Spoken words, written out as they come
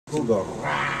cougar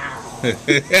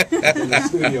in the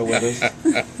studio with us,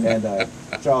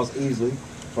 and Charles Easley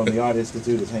from the Art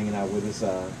Institute is hanging out with us.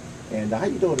 And how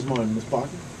you doing this morning, Miss Parker?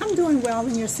 I'm doing well,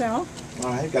 and yourself?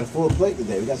 All right, got a full plate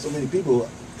today. We got so many people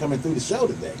coming through the show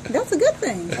today. That's a good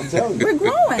thing. I'm telling you. We're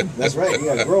growing. That's right, we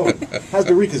are growing. How's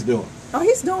Dorica's doing? Oh,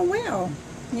 he's doing well.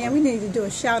 Yeah, we need to do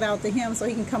a shout out to him so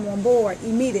he can come on board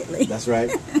immediately. That's right.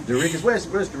 Dorica's, where's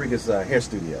Dorica's hair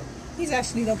studio? He's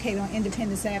actually located on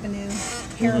Independence Avenue.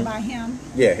 Hair by him?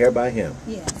 Yeah, Hair by Him.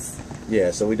 Yes.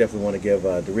 Yeah, so we definitely want to give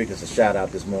Dorica's a shout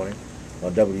out this morning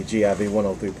on WGIV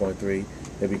 103.3.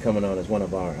 They'll be coming on as one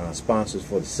of our sponsors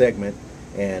for the segment.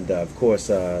 And, of course,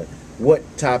 what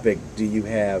topic do you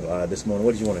have this morning?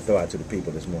 What do you want to throw out to the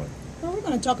people this morning? Well, we're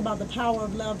going to talk about the power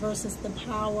of love versus the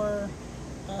power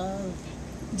of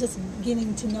just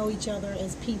getting to know each other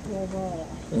as people overall.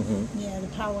 Yeah, the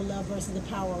power of love versus the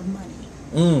power of money.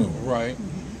 Right.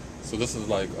 So this is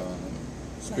like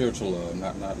spiritual love,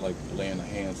 not like laying the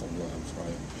hands on loves,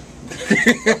 right?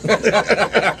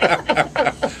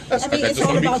 I mean, it's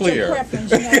all about your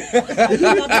preference.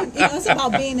 It's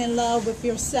about being in love with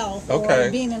yourself, or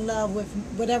being in love with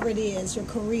whatever it is, your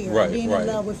career, or being in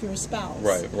love with your spouse.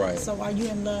 Right. So are you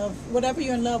in love? Whatever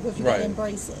you're in love with, you gotta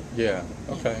embrace it. Yeah.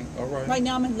 Okay. All right. Right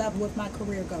now, I'm in love with my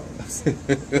career goals.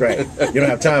 Right. You don't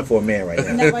have time for a man right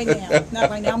now. Not right now. Not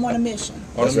right now. I'm on a mission.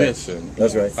 On a mission.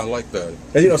 That's right. I like that.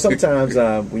 And, you know, sometimes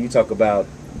when you talk about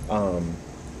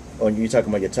when you're talking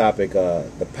about your topic,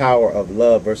 the power of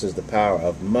love versus the power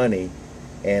of money,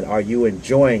 and are you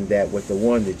enjoying that with the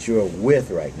one that you're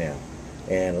with right now?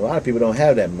 And a lot of people don't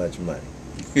have that much money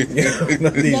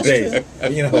these days. True.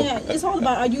 You know? Yeah, it's all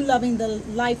about, are you loving the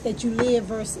life that you live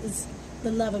versus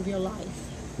the love of your life?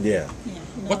 Yeah. Yeah.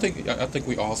 You know? Well, I think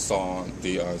we all saw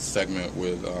the segment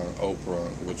with Oprah,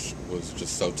 which was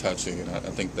just so touching, and I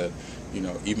think that, you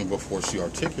know, even before she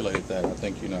articulated that, I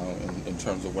think, you know, in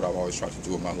terms of what I've always tried to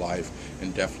do in my life,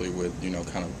 and definitely with, you know,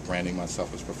 kind of branding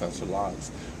myself as Professor Locs,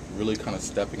 really kind of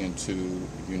stepping into,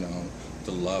 you know,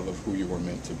 the love of who you were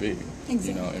meant to be,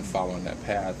 you know, and following that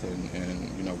path and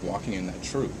you know, walking in that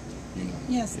truth. You know,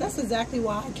 yes, that's exactly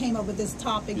why I came up with this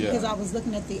topic, because I was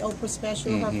looking at the Oprah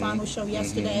special, her final show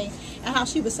yesterday, and how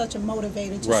she was such a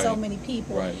motivator to so many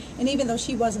people. And even though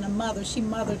she wasn't a mother, she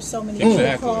mothered so many people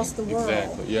across the world.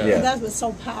 And that was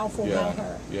so powerful about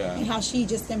her. And how she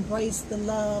just embraced the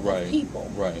love of people.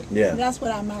 And that's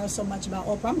what I admire so much about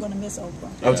Oprah. I'm going to miss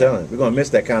Oprah. I'm telling you, we're going to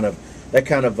miss that kind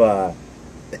of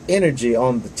energy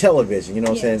on the television. You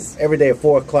know what I'm saying? Every day at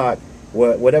 4 o'clock.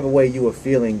 Whatever way you were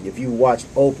feeling, if you watched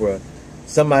Oprah,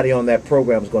 somebody on that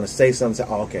program is going to say something.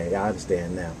 Say, oh, okay, I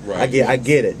understand now. I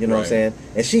get it. You know what I'm saying?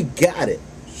 And she got it.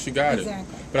 She got it.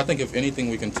 But I think if anything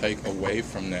we can take away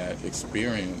from that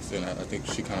experience, and I think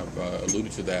she kind of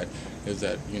alluded to that, is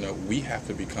that, you know, we have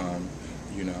to become,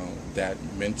 you know, that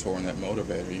mentor and that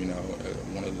motivator. You know,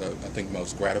 one of the, I think,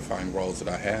 most gratifying roles that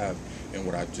I have in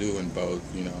what I do in both,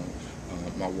 you know,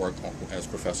 my work as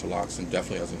Professor Locs and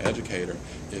definitely as an educator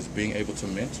is being able to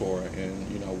mentor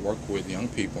and, you know, work with young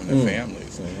people and their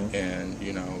families. And,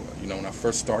 you know, when I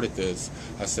first started this,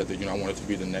 I said that, you know, I wanted to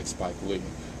be the next Spike Lee.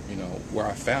 You know, where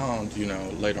I found, you know,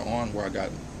 later on where I got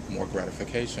more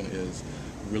gratification is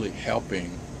really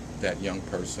helping that young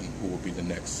person who will be the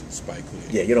next Spike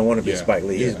Lee. Yeah, you don't want to be Spike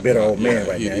Lee. He's a bitter old man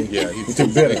right now. He's too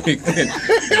bitter.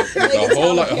 a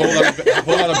whole lot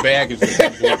of baggage that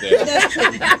comes with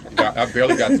that. I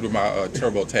barely got through my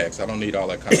TurboTax. I don't need all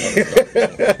that kind of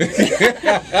other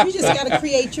stuff. You just got to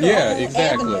create your own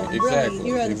avenue. Exactly.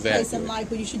 You're at a place in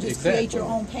life where you should just create your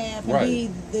own path and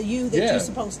be the you that you're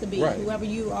supposed to be. Whoever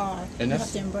you are, you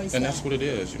have to embrace that. And that's what it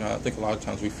is. You know, I think a lot of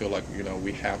times we feel like, you know,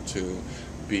 we have to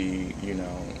be, you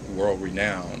know, world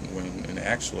renowned, and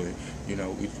actually, you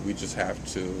know, we just have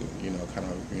to, you know, kind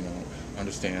of, you know,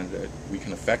 understand that we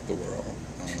can affect the world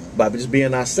by just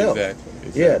being ourselves.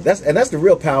 Exactly. Yeah, that's the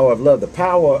real power of love. The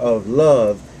power of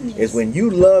love is when you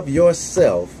love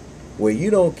yourself, where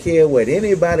you don't care what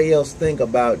anybody else think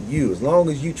about you, as long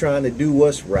as you trying to do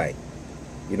what's right.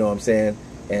 You know what I'm saying?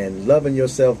 And loving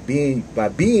yourself, by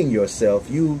being yourself,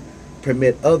 you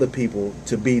permit other people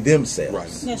to be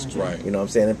themselves. That's true. You know what I'm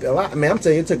saying? I mean, I'm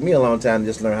telling you, it took me a long time to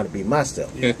just learn how to be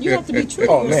myself. You have to be true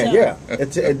to yourself. Man, yeah.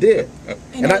 It did.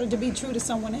 In order to be true to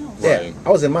someone else. Yeah. I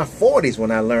was in my 40s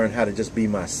when I learned how to just be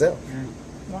myself.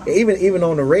 Wow. Even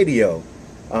on the radio,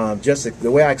 just the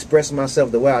way I express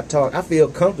myself, the way I talk, I feel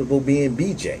comfortable being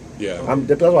BJ.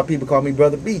 That's why people call me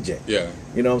Brother BJ.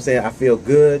 You know what I'm saying? I feel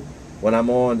good when I'm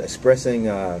on expressing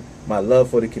my love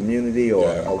for the community, or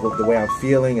the way I'm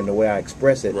feeling and the way I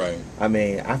express it. I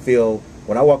mean, I feel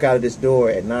when I walk out of this door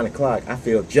at 9 o'clock, I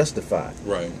feel justified.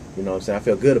 Right. You know what I'm saying? I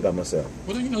feel good about myself.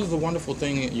 Well, you know, there's a wonderful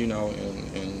thing, you know,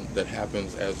 in that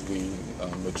happens as we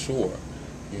mature.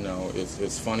 You know,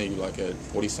 it's funny, like at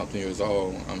 40-something years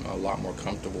old, I'm a lot more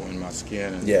comfortable in my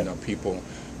skin, and, you know, people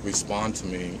respond to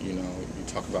me. You know, you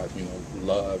talk about, you know,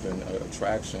 love and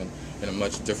attraction in a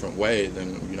much different way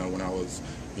than, you know, when I was,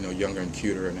 you know, younger and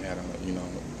cuter and had a, you know,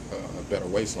 a better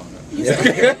waistline. You're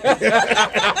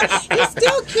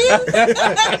still cute.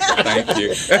 Thank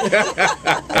you.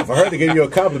 For her to give you a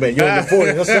compliment, you're in your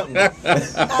 40s or something.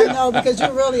 I know, because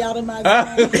you're really out of my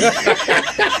zone.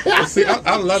 See,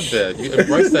 I love that. You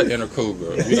embrace that inner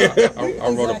cougar. You know, I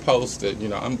wrote a post that, you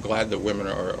know, I'm glad that women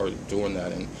are doing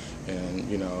that and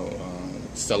you know,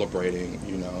 celebrating,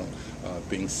 you know,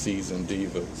 being seasoned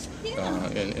divas.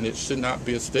 And it should not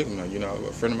be a stigma. You know,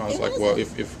 a friend of mine was like, well,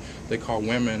 if they call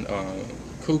women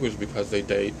cougars because they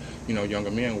date, you know,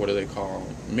 younger men, what do they call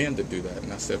men that do that?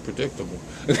 And I said, predictable.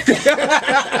 And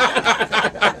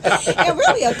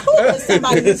really, a cougar is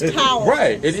somebody who's powerful.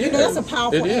 Right, it is. You know, that's a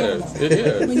powerful animal. It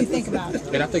is. When you think about it.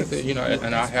 And I think that, you know,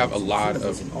 and I have a lot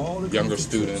of younger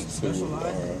students who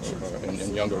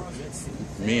and younger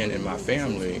men in my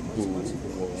family who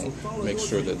will make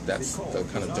sure that that's the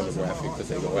kind of demographic that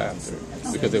they go after,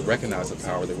 because they recognize the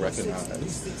power, they recognize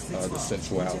the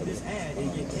sensuality,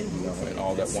 you know, and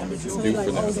all that woman can do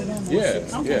for them. Yeah.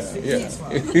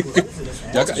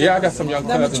 I got some young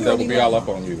cousins that will be all up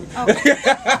on you.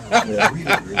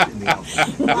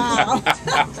 Wow.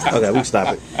 Okay, we can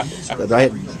stop it. Do I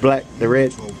hit black, the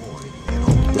red?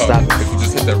 Stop it. If you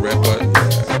just hit that red button.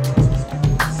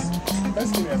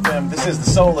 This is the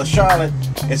soul of Charlotte.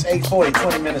 It's 8:40,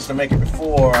 20 minutes to make it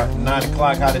before 9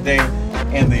 o'clock out today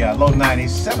in the low 90s,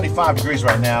 75 degrees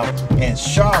right now in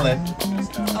Charlotte.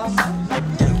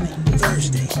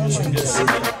 Thursday.